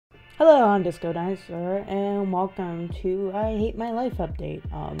Hello, I'm Disco Dinosaur, and welcome to I Hate My Life update.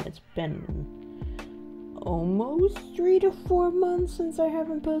 It's been almost 3 to 4 months since I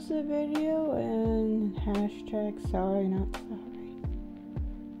haven't posted a video, and hashtag sorry, not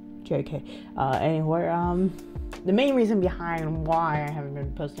sorry. JK. Anyway, the main reason behind why I haven't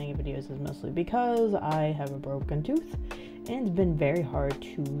been posting any videos is mostly because I have a broken tooth, and it's been very hard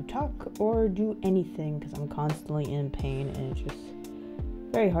to talk or do anything because I'm constantly in pain, and it's just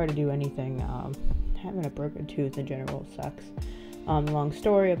very hard to do anything. Having a broken tooth in general sucks. Long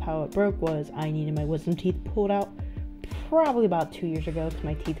story of how it broke was I needed my wisdom teeth pulled out probably about 2 years ago because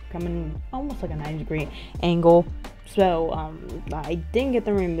my teeth were coming almost like a 90-degree angle. So I didn't get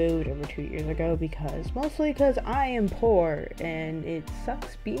them removed over 2 years ago mostly because I am poor, and it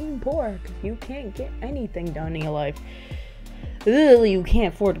sucks being poor because you can't get anything done in your life. Literally, you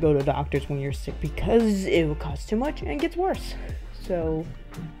can't afford to go to doctors when you're sick because it will cost too much and it gets worse. So,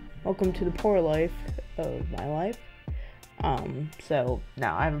 welcome to the poor life of my life. So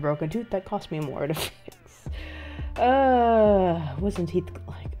now I have a broken tooth that cost me more to fix. Wisdom teeth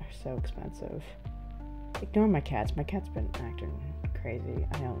are so expensive. Ignore my cats. My cat's been acting crazy.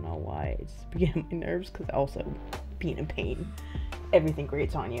 I don't know why. It's getting on my nerves because also being in pain, everything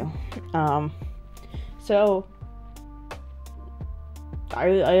grates on you. So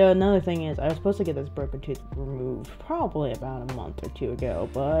another thing is I was supposed to get this broken tooth removed probably about a month or two ago,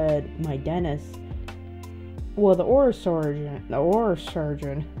 but my dentist, the oral surgeon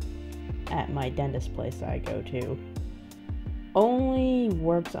at my dentist place that I go to only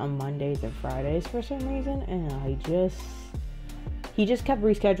works on Mondays and Fridays for some reason, and he just kept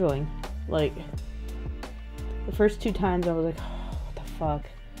rescheduling. Like, the first 2 times I was like, oh, what the fuck?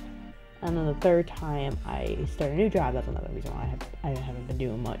 And then the 3rd time I started a new job. That's another reason why I haven't been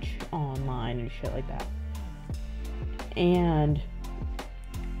doing much online and shit like that. And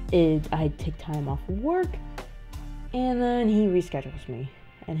I'd take time off of work, and then he reschedules me,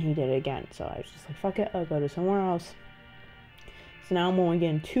 and he did it again. So I was just like, fuck it, I'll go to somewhere else. So now I'm only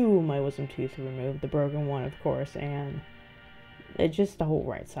getting 2 of my wisdom teeth removed, the broken one, of course, and it's just the whole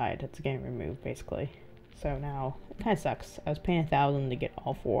right side that's getting removed, basically. So now it kind of sucks. I was paying $1,000 to get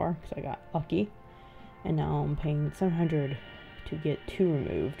all 4 because I got lucky, and now I'm paying $700 to get 2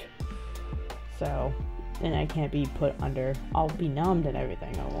 removed. So, and I can't be put under. I'll be numbed and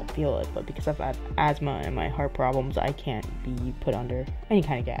everything. I won't feel it, but because I've had asthma and my heart problems, I can't be put under any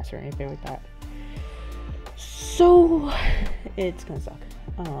kind of gas or anything like that. So it's gonna suck.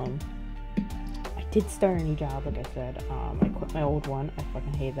 I did start a new job, like I said. I quit my old one. I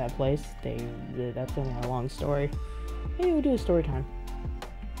fucking hate that place. That's only a long story. Maybe we'll do a story time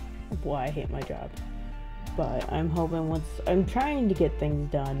of why I hate my job. But I'm hoping I'm trying to get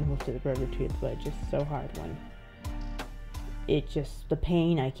things done with the broken tooth, but it's just so hard when the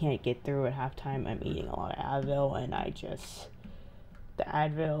pain I can't get through at halftime. I'm eating a lot of Advil, and the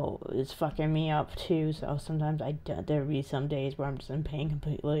Advil is fucking me up too, so sometimes there'll be some days where I'm just in pain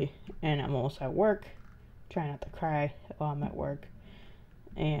completely, and I'm almost at work, trying not to cry while I'm at work,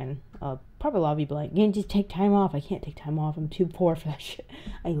 and probably a lot of people like, you can just take time off. I can't take time off, I'm too poor for that shit.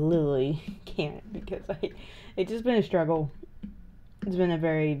 I literally can't, because it's just been a struggle. It's been a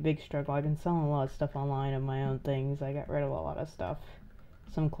very big struggle. I've been selling a lot of stuff online of my own things. I got rid of a lot of stuff,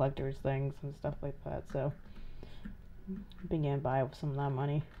 some collector's things and stuff like that, so been getting by with some of that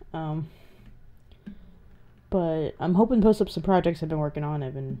money. But I'm hoping to post up some projects I've been working on.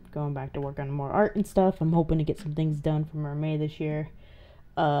 I've been going back to work on more art and stuff. I'm hoping to get some things done for Mermaid this year.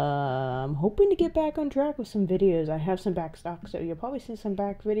 I'm hoping to get back on track with some videos. I have some back stock, so you'll probably see some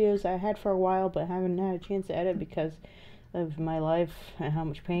back videos I had for a while but haven't had a chance to edit because of my life and how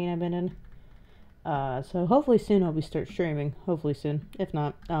much pain I've been in. So hopefully soon I'll start streaming. Hopefully soon. If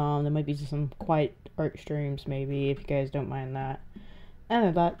not, there might be some quiet art streams maybe, if you guys don't mind that. And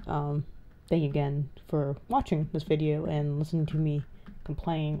with that, thank you again for watching this video and listening to me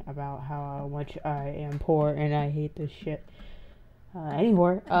complain about how much I am poor and I hate this shit.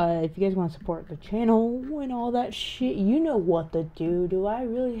 Anyway, if you guys want to support the channel and all that shit, you know what to do. Do I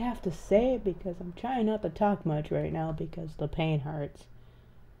really have to say it? Because I'm trying not to talk much right now because the pain hurts.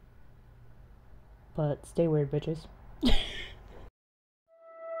 But stay weird, bitches.